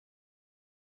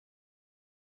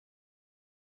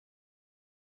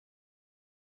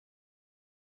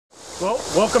Well,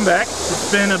 welcome back.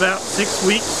 It's been about 6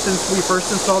 weeks since we first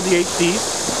installed the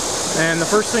HDs, and the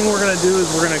first thing we're going to do is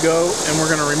we're going to go and we're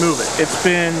going to remove it. It's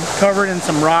been covered in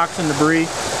some rocks and debris.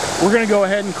 We're going to go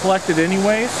ahead and collect it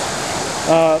anyways,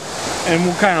 and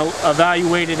we'll kind of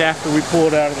evaluate it after we pull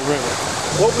it out of the river.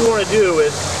 What we want to do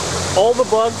is all the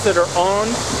bugs that are on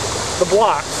the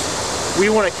blocks,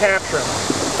 we want to capture them.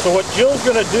 So what Jill's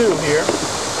going to do here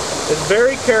is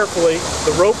very carefully,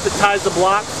 the rope that ties the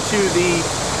block to the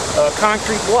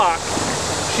concrete block,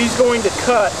 she's going to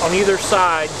cut on either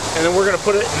side, and then we're going to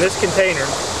put it in this container.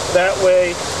 That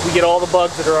way we get all the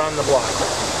bugs that are on the block.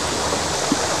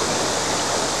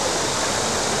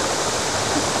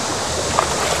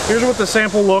 Here's what the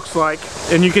sample looks like,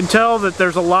 and you can tell that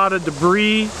there's a lot of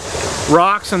debris,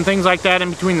 rocks and things like that in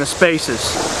between the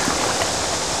spaces.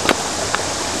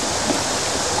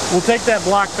 We'll take that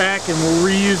block back and we'll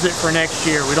reuse it for next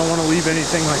year. We don't want to leave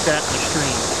anything like that in the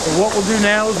stream. So what we'll do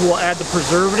now is we'll add the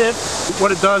preservative.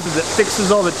 What it does is it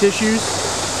fixes all the tissues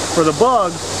for the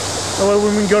bugs. So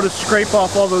when we go to scrape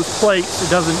off all those plates,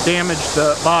 it doesn't damage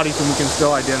the bodies and we can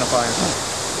still identify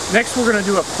them. Next, we're going to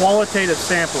do a qualitative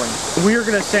sampling. We are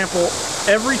going to sample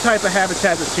every type of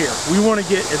habitat that's here. We want to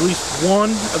get at least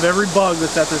one of every bug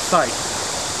that's at this site.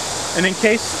 And in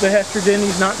case the Hester Dendy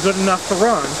is not good enough to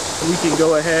run, we can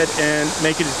go ahead and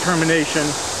make a determination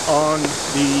on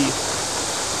the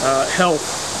health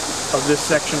of this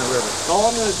section of river.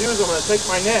 All I'm going to do is I'm going to take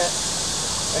my net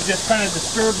and just kind of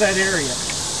disturb that area.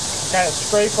 Kind of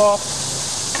scrape off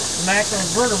the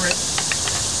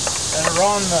macroinvertebrates that are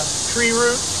on the tree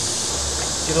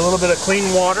roots. Get a little bit of clean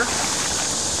water.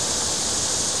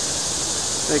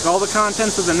 Take all the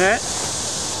contents of the net.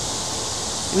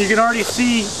 And you can already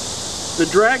see the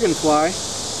dragonfly.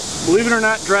 Believe it or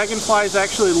not, dragonflies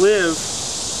actually live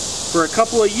for a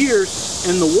couple of years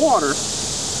in the water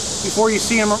before you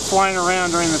see them flying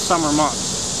around during the summer months.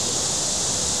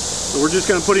 So we're just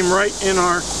going to put him right in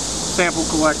our sample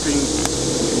collecting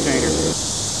container.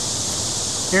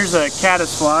 Here's a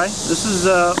caddisfly. This is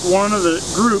one of the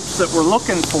groups that we're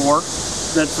looking for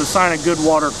that's a sign of good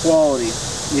water quality.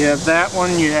 You have that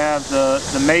one, you have the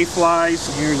mayflies.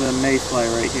 Here's a mayfly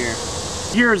right here.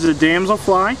 Here's a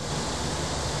damselfly.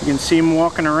 You can see him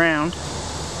walking around.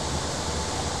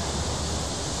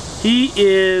 He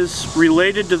is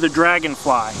related to the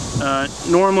dragonfly.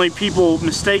 Normally people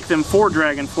mistake them for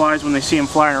dragonflies when they see them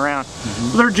flying around.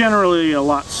 They're generally a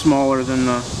lot smaller than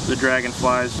the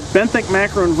dragonflies. Benthic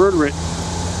macroinvertebrate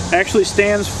actually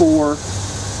stands for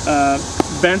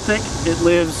benthic. It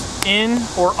lives in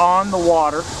or on the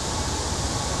water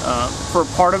for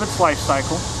part of its life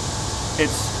cycle.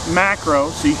 It's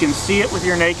macro, so you can see it with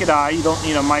your naked eye. You don't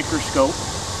need a microscope.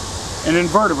 And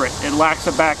invertebrate, it lacks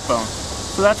a backbone.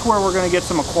 So that's where we're going to get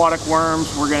some aquatic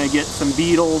worms. We're going to get some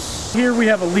beetles. Here we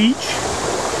have a leech,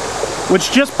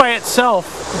 which just by itself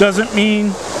doesn't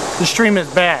mean the stream is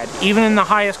bad. Even in the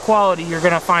highest quality, you're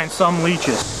going to find some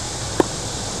leeches.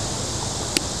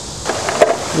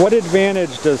 What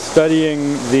advantage does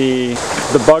studying the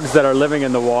bugs that are living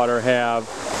in the water have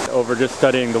over just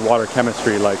studying the water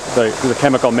chemistry, like the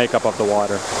chemical makeup of the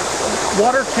water?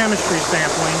 Water chemistry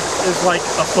sampling is like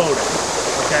a photo,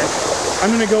 okay?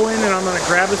 I'm going to go in and I'm going to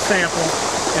grab a sample,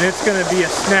 and it's going to be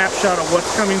a snapshot of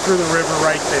what's coming through the river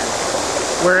right then.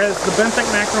 Whereas the benthic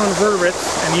macroinvertebrates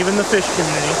and even the fish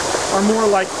community are more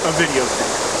like a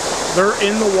videotape. They're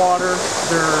in the water,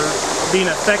 they're being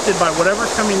affected by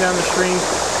whatever's coming down the stream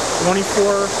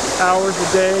 24 hours a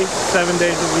day, 7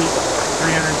 days a week,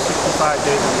 365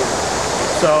 days a year.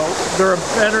 So they're a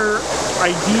better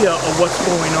idea of what's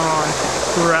going on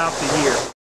throughout the year.